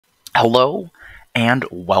Hello and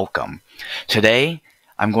welcome. Today,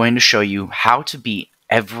 I'm going to show you how to beat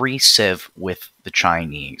every civ with the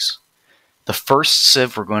Chinese. The first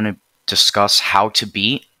civ we're going to discuss how to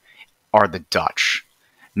beat are the Dutch.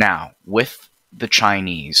 Now, with the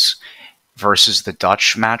Chinese versus the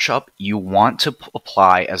Dutch matchup, you want to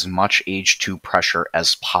apply as much Age 2 pressure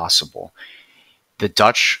as possible. The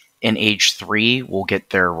Dutch in Age 3 will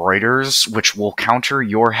get their Reuters, which will counter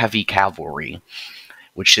your heavy cavalry,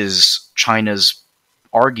 which is China's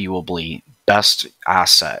arguably best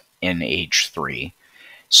asset in Age 3.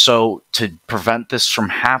 So, to prevent this from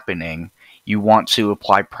happening, you want to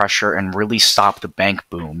apply pressure and really stop the bank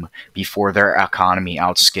boom before their economy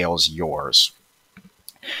outscales yours.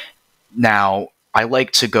 Now, I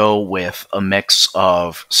like to go with a mix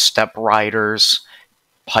of step riders,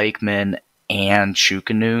 pikemen, and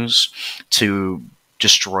chucanoos to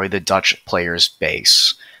destroy the Dutch player's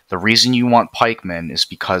base. The reason you want pikemen is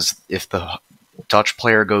because if the Dutch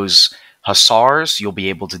player goes hussars, you'll be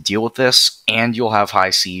able to deal with this, and you'll have high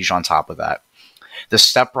siege on top of that. The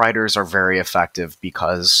step riders are very effective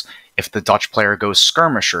because if the Dutch player goes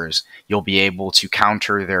skirmishers, you'll be able to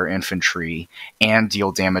counter their infantry and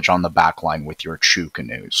deal damage on the backline with your Chu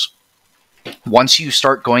canoes. Once you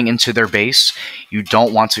start going into their base, you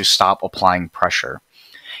don't want to stop applying pressure.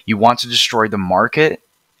 You want to destroy the market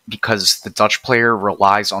because the Dutch player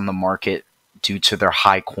relies on the market due to their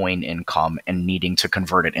high coin income and needing to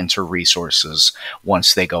convert it into resources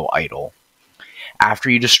once they go idle. After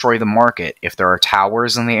you destroy the market, if there are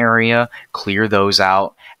towers in the area, clear those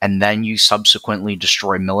out, and then you subsequently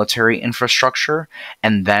destroy military infrastructure,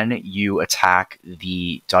 and then you attack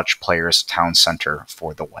the Dutch player's town center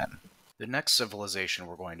for the win. The next civilization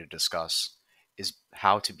we're going to discuss is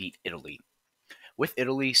how to beat Italy. With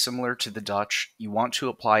Italy, similar to the Dutch, you want to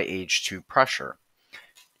apply Age 2 pressure.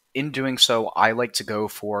 In doing so, I like to go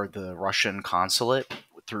for the Russian consulate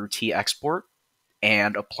through T-export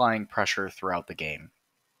and applying pressure throughout the game.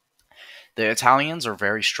 The Italians are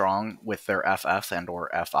very strong with their FF and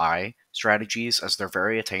or FI strategies as they're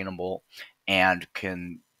very attainable and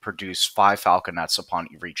can produce 5 falconets upon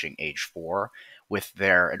reaching Age 4 with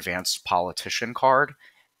their advanced politician card,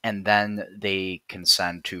 and then they can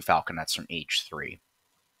send 2 falconets from Age 3.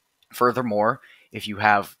 Furthermore, if you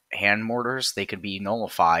have hand mortars, they can be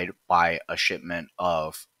nullified by a shipment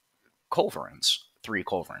of culverins, 3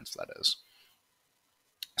 culverins, that is.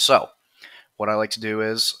 So, what I like to do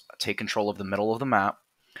is take control of the middle of the map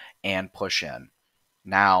and push in.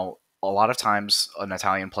 Now, a lot of times an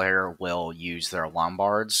Italian player will use their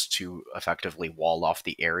Lombards to effectively wall off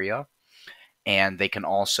the area, and they can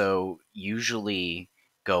also usually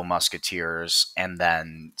go Musketeers and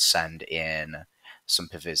then send in some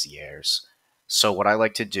Pivisiers. So what I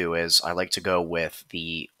like to do is I like to go with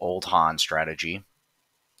the Old Han strategy,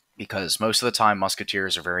 because most of the time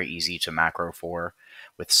Musketeers are very easy to macro for,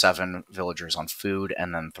 with 7 villagers on food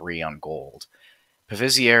and then 3 on gold.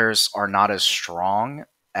 Pivisiers are not as strong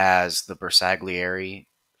as the Bersaglieri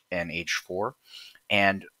in Age 4,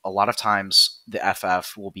 and a lot of times the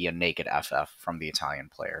FF will be a naked FF from the Italian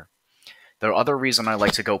player. The other reason I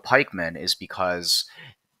like to go pikemen is because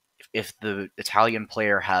if the Italian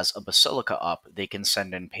player has a Basilica up, they can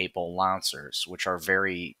send in Papal Lancers, which are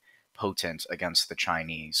very potent against the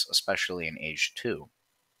Chinese, especially in Age 2.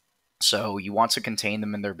 So you want to contain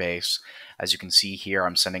them in their base. As you can see here,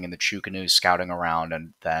 I'm sending in the Chu canoes scouting around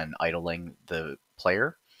and then idling the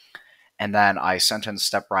player. And then I sent in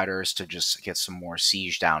step riders to just get some more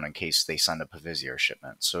siege down in case they send a Pavisier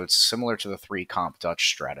shipment. So it's similar to the 3 comp Dutch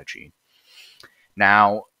strategy.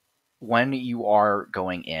 Now, when you are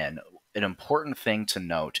going in, an important thing to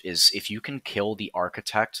note is if you can kill the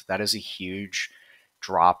architect, that is a huge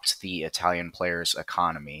drop to the Italian player's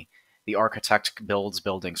economy. The architect builds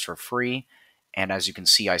buildings for free, and as you can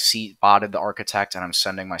see, I botted the architect, and I'm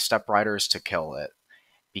sending my step riders to kill it,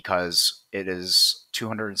 because it is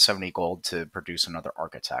 270 gold to produce another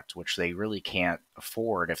architect, which they really can't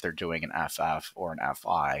afford if they're doing an FF or an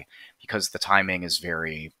FI, because the timing is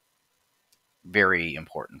very, very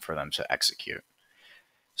important for them to execute.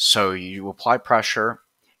 So you apply pressure,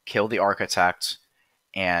 kill the architect,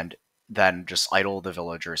 and then just idle the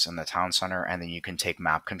villagers in the town center, and then you can take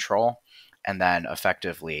map control, and then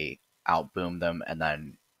effectively outboom them, and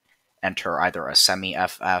then enter either a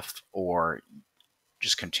semi-FF or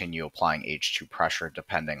just continue applying Age 2 pressure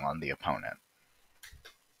depending on the opponent.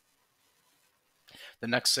 The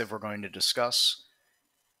next civ we're going to discuss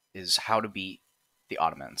is how to beat the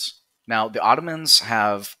Ottomans. Now, the Ottomans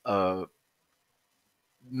have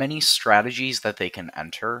many strategies that they can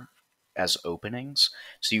enter as openings.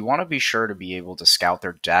 So you want to be sure to be able to scout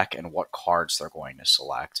their deck and what cards they're going to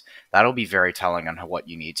select. That'll be very telling on what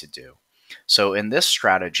you need to do. So in this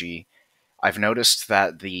strategy, I've noticed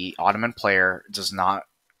that the Ottoman player does not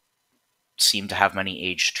seem to have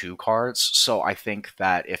many H2 cards, so I think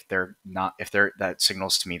that that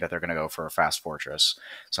signals to me that they're going to go for a fast fortress,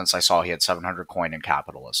 since I saw he had 700 coin in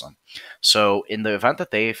capitalism. So in the event that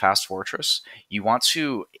they fast fortress, you want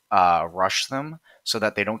to rush them so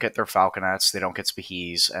that they don't get their falconets, they don't get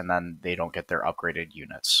spahis, and then they don't get their upgraded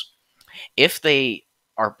units. If they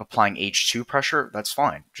are applying H2 pressure, that's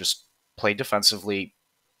fine. Just play defensively,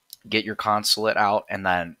 get your consulate out, and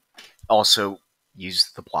then also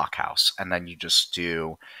use the blockhouse. And then you just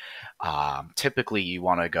do, typically you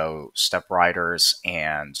want to go step riders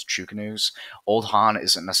and chukanus. Old Han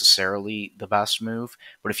isn't necessarily the best move,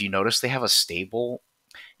 but if you notice they have a stable,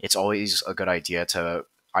 it's always a good idea to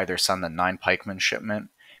either send the 9 pikeman shipment,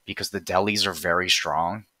 because the delis are very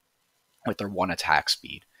strong with their 1 attack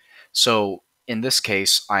speed. So in this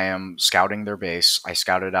case, I am scouting their base. I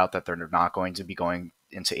scouted out that they're not going to be going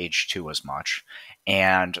into H2 as much,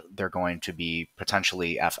 and they're going to be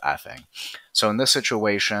potentially FFing. So in this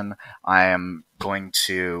situation, I am going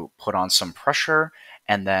to put on some pressure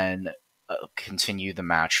and then continue the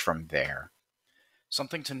match from there.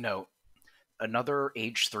 Something to note, another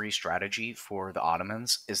H3 strategy for the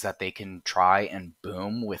Ottomans is that they can try and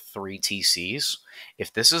boom with 3 TCs.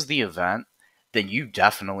 If this is the event, then you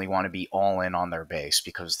definitely want to be all in on their base,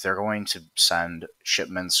 because they're going to send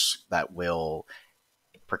shipments that will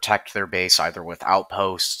protect their base either with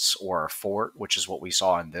outposts or a fort, which is what we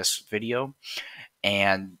saw in this video.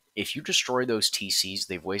 And if you destroy those TCs,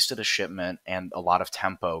 they've wasted a shipment and a lot of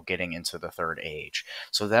tempo getting into the third age.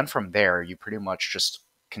 So then from there, you pretty much just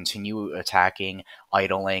continue attacking,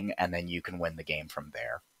 idling, and then you can win the game from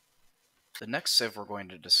there. The next civ we're going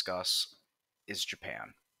to discuss is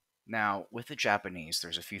Japan. Now, with the Japanese,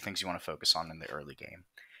 there's a few things you want to focus on in the early game.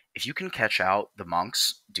 If you can catch out the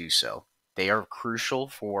monks, do so. They are crucial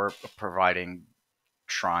for providing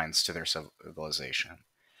shrines to their civilization.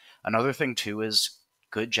 Another thing, too, is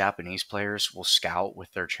good Japanese players will scout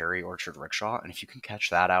with their cherry orchard rickshaw, and if you can catch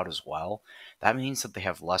that out as well, that means that they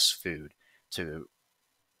have less food to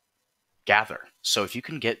gather. So if you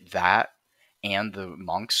can get that and the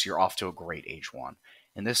monks, you're off to a great age 1.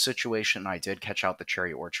 In this situation, I did catch out the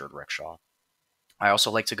cherry orchard rickshaw. I also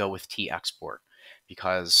like to go with T export,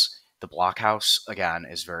 because the blockhouse, again,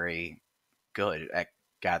 is very good at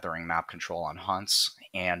gathering map control on hunts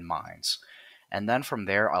and mines. And then from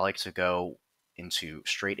there, I like to go into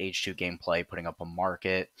straight H2 gameplay, putting up a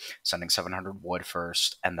market, sending 700 wood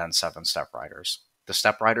first, and then 7 step riders. The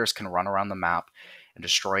step riders can run around the map and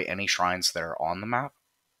destroy any shrines that are on the map.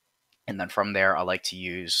 And then from there, I like to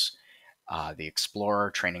use the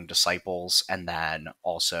explorer, training disciples, and then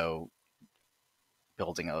also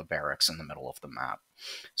building a barracks in the middle of the map.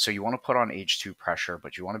 So you want to put on H2 pressure,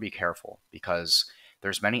 but you want to be careful, because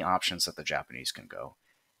there's many options that the Japanese can go.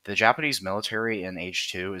 The Japanese military in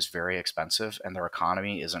H2 is very expensive, and their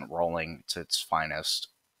economy isn't rolling to its finest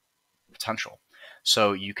potential.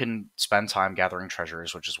 So you can spend time gathering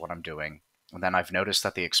treasures, which is what I'm doing. And then I've noticed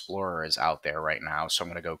that the Explorer is out there right now, so I'm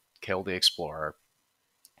going to go kill the Explorer.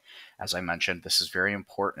 As I mentioned, this is very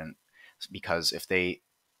important, because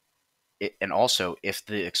and also, if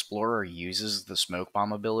the Explorer uses the smoke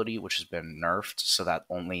bomb ability, which has been nerfed so that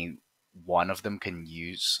only one of them can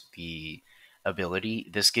use the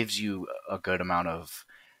ability, this gives you a good amount of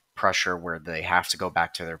pressure where they have to go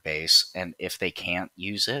back to their base, and if they can't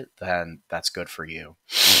use it, then that's good for you.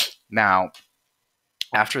 Now,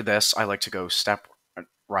 after this, I like to go step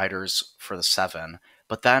riders for the 7,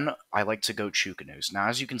 but then I like to go chukanus. Now,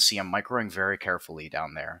 as you can see, I'm microing very carefully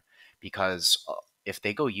down there, because if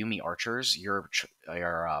they go Yumi archers, your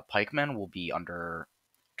pikemen will be under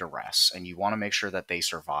duress, and you want to make sure that they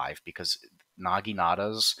survive, because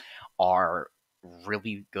Naginatas are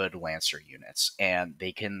really good lancer units, and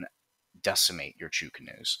they can decimate your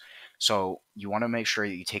chukanus. So you want to make sure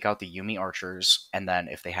that you take out the Yumi archers, and then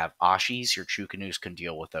if they have ashis, your chukanus can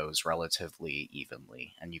deal with those relatively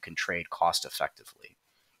evenly, and you can trade cost effectively.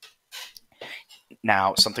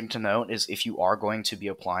 Now, something to note is, if you are going to be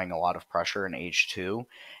applying a lot of pressure in Age 2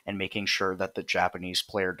 and making sure that the Japanese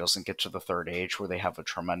player doesn't get to the third age where they have a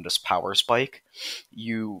tremendous power spike,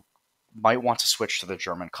 you might want to switch to the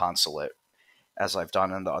German consulate, as I've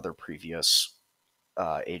done in the other previous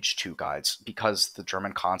Age 2 guides, because the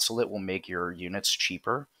German consulate will make your units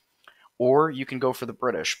cheaper. Or you can go for the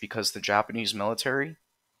British, because the Japanese military,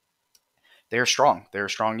 they are strong. They are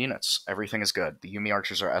strong units. Everything is good. The Yumi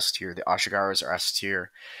archers are S tier. The Ashigaras are S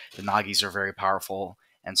tier. The Nagis are very powerful.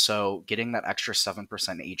 And so getting that extra 7%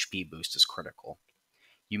 HP boost is critical.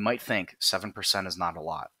 You might think 7% is not a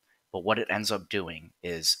lot, but what it ends up doing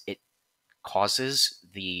is it causes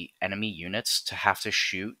the enemy units to have to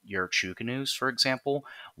shoot your Chukanus, for example,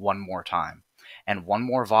 one more time. And one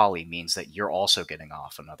more volley means that you're also getting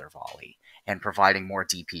off another volley and providing more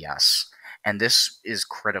DPS. And this is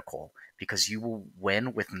critical because you will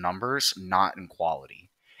win with numbers, not in quality,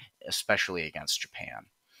 especially against Japan.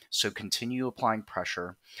 So continue applying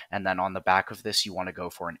pressure, and then on the back of this, you want to go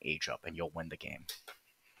for an age up, and you'll win the game.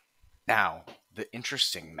 Now, the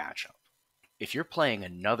interesting matchup. If you're playing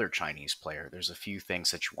another Chinese player, there's a few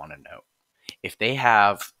things that you want to know. If they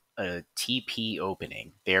have a TP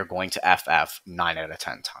opening, they're going to FF 9 out of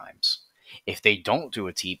 10 times. If they don't do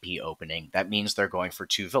a TP opening, that means they're going for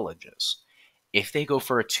 2 villages. If they go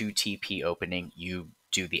for a 2 TP opening, you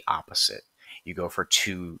do the opposite. You go for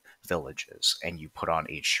 2 villages and you put on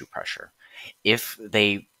H2 pressure. If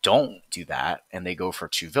they don't do that and they go for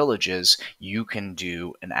 2 villages, you can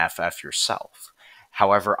do an FF yourself.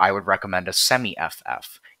 However, I would recommend a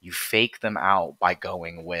semi-FF. You fake them out by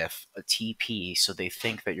going with a TP so they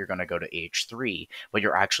think that you're going to go to H3, but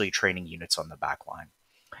you're actually training units on the back line.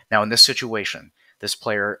 Now, in this situation, this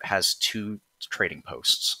player has 2 trading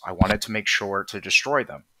posts. I wanted to make sure to destroy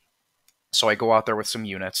them. So I go out there with some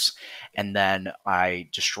units, and then I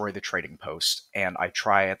destroy the trading post, and I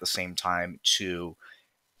try at the same time to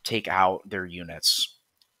take out their units.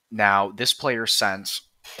 Now, this player sent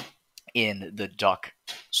in the duck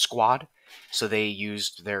squad, so they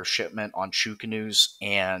used their shipment on Chukanus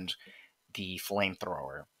and the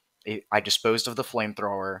flamethrower. I disposed of the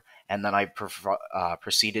flamethrower, and then I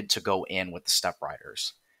proceeded to go in with the step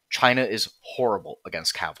riders. China is horrible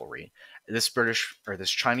against cavalry. This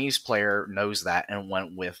Chinese player knows that and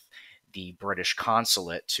went with the British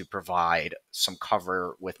consulate to provide some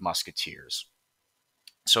cover with musketeers.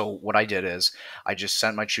 So what I did is I just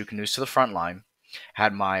sent my Chukanus to the front line,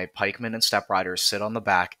 had my pikemen and step riders sit on the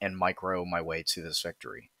back, and micro my way to this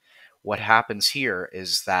victory. What happens here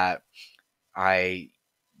is that I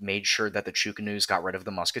made sure that the Chukanus got rid of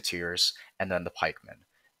the musketeers and then the pikemen.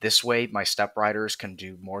 This way, my step riders can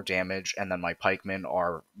do more damage, and then my pikemen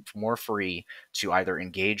are more free to either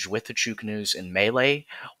engage with the Chukanus in melee,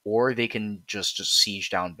 or they can just siege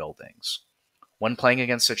down buildings. When playing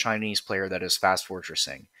against a Chinese player that is fast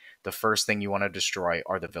fortressing, the first thing you want to destroy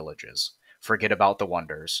are the villages. Forget about the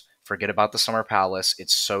wonders. Forget about the Summer Palace.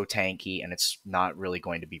 It's so tanky, and it's not really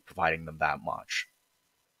going to be providing them that much.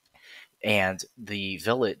 And the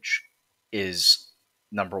village is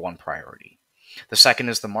number 1 priority. The second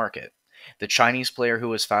is the market. The Chinese player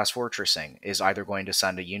who is fast fortressing is either going to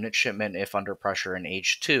send a unit shipment if under pressure in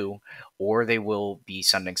H2, or they will be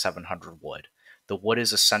sending 700 wood. The wood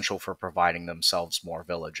is essential for providing themselves more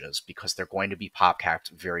villages because they're going to be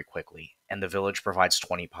pop-capped very quickly, and the village provides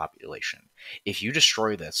 20 population. If you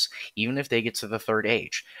destroy this, even if they get to the 3rd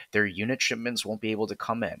age, their unit shipments won't be able to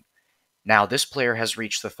come in. Now, this player has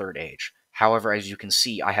reached the 3rd age. However, as you can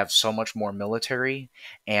see, I have so much more military,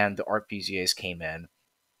 and the arquebusiers came in,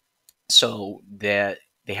 so that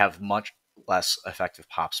they have much less effective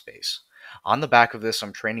pop space. On the back of this,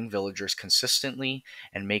 I'm training villagers consistently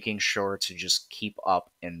and making sure to just keep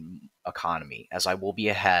up in economy, as I will be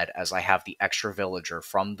ahead as I have the extra villager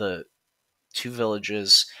from the 2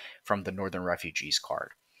 villages from the Northern Refugees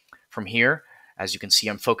card. From here, as you can see,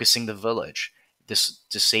 I'm focusing the village. This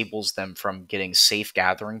disables them from getting safe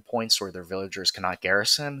gathering points where their villagers cannot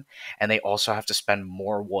garrison, and they also have to spend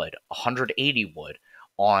more wood, 180 wood,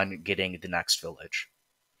 on getting the next village.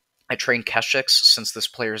 I train Keshiks. Since this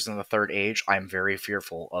player is in the 3rd age, I am very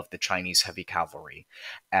fearful of the Chinese heavy cavalry,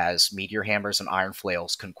 as meteor hammers and iron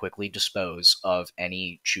flails can quickly dispose of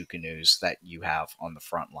any Chukanus that you have on the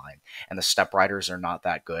front line, and the step riders are not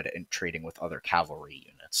that good in trading with other cavalry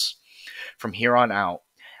units. From here on out,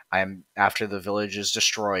 after the village is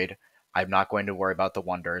destroyed, I'm not going to worry about the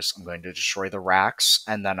wonders. I'm going to destroy the racks,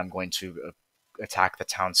 and then I'm going to attack the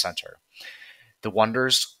town center. The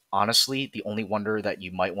wonders, honestly, the only wonder that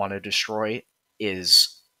you might want to destroy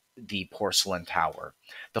is the porcelain tower.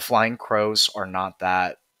 The flying crows are not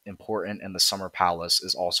that important, and the summer palace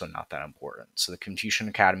is also not that important. So the Confucian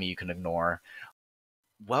Academy you can ignore.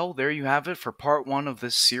 Well, there you have it for part 1 of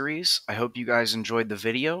this series. I hope you guys enjoyed the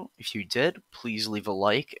video. If you did, please leave a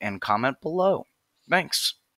like and comment below. Thanks.